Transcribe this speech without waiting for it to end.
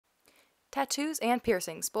Tattoos and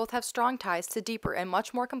piercings both have strong ties to deeper and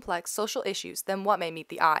much more complex social issues than what may meet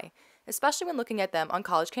the eye, especially when looking at them on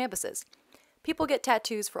college campuses. People get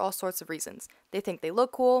tattoos for all sorts of reasons. They think they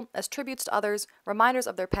look cool, as tributes to others, reminders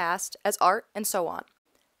of their past, as art, and so on.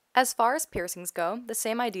 As far as piercings go, the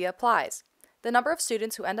same idea applies. The number of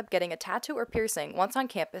students who end up getting a tattoo or piercing once on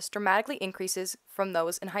campus dramatically increases from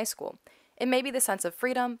those in high school. It may be the sense of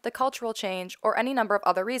freedom, the cultural change, or any number of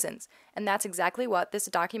other reasons, and that's exactly what this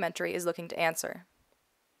documentary is looking to answer.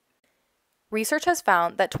 Research has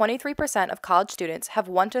found that 23% of college students have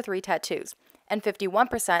 1 to 3 tattoos, and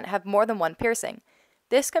 51% have more than one piercing.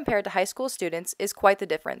 This, compared to high school students, is quite the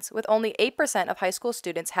difference, with only 8% of high school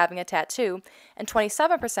students having a tattoo and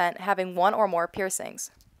 27% having 1 or more piercings.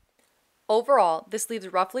 Overall, this leaves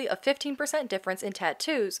roughly a 15% difference in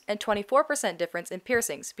tattoos and 24% difference in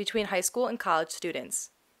piercings between high school and college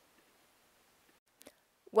students.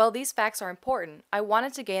 While these facts are important, I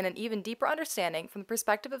wanted to gain an even deeper understanding from the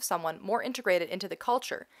perspective of someone more integrated into the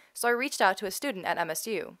culture, so I reached out to a student at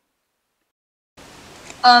MSU.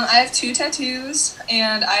 I have 2 tattoos,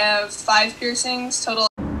 and I have 5 piercings total.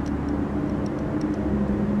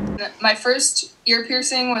 My first ear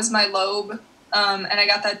piercing was my lobe, and I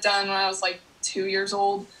got that done when I was like 2 years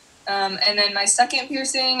old. And then my second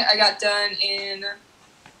piercing I got done in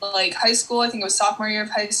like high school. I think it was sophomore year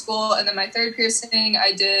of high school. And then my third piercing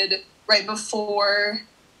I did right before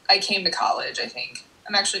I came to college, I think.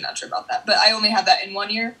 I'm actually not sure about that, but I only have that in 1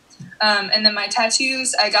 year. And then my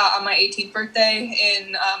tattoos I got on my 18th birthday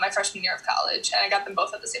in my freshman year of college, and I got them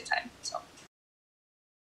both at the same time. So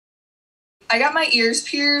I got my ears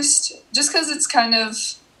pierced just because it's kind of,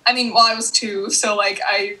 well, I was 2, so like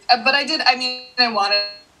I wanted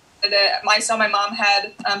it. I saw my mom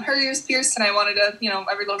had her ears pierced, and I wanted to,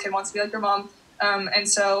 every little kid wants to be like their mom. And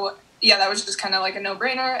so, yeah, that was just kind of like a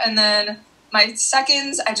no-brainer. And then my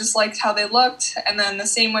seconds, I just liked how they looked. And then the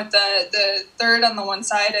same with the third on the one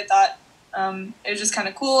side. I thought it was just kind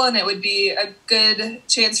of cool, and it would be a good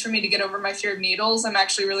chance for me to get over my fear of needles. I'm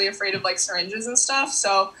actually really afraid of like syringes and stuff.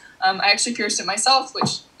 So I actually pierced it myself,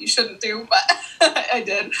 which you shouldn't do, but I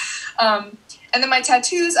did. And then my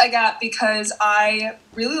tattoos I got because I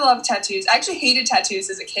really love tattoos. I actually hated tattoos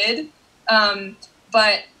as a kid,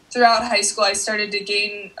 but throughout high school I started to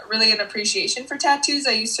gain really an appreciation for tattoos.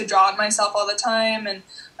 I used to draw on myself all the time, and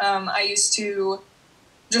I used to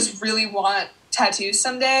just really want tattoos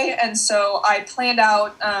someday. And so I planned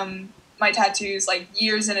out my tattoos like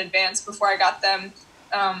years in advance before I got them.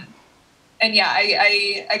 And yeah,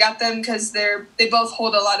 I got them because they both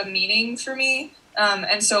hold a lot of meaning for me.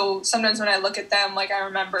 And so sometimes when I look at them, like I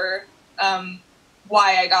remember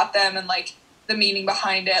why I got them and like the meaning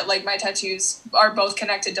behind it. Like my tattoos are both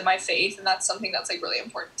connected to my faith, and that's something that's like really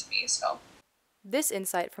important to me. So this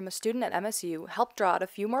insight from a student at MSU helped draw out a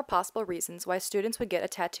few more possible reasons why students would get a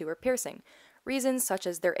tattoo or piercing. Reasons such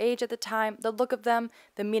as their age at the time, the look of them,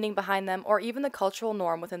 the meaning behind them, or even the cultural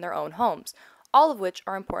norm within their own homes, all of which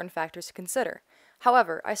are important factors to consider.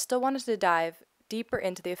 However, I still wanted to dive deeper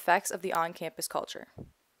into the effects of the on-campus culture.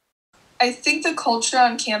 I think the culture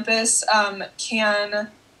on campus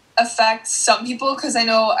can affect some people, because I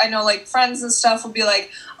know like friends and stuff will be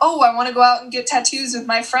like, oh, I want to go out and get tattoos with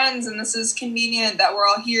my friends, and this is convenient that we're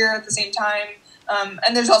all here at the same time.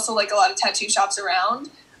 And there's also like a lot of tattoo shops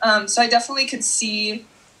around. So I definitely could see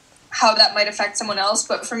how that might affect someone else.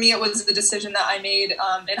 But for me, it was the decision that I made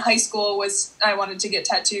in high school was I wanted to get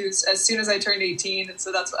tattoos as soon as I turned 18. And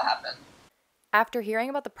so that's what happened. After hearing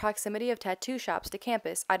about the proximity of tattoo shops to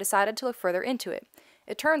campus, I decided to look further into it.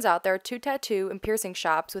 It turns out there are 2 tattoo and piercing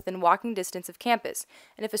shops within walking distance of campus,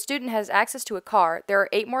 and if a student has access to a car, there are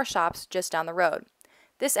 8 more shops just down the road.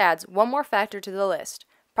 This adds one more factor to the list: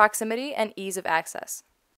 proximity and ease of access.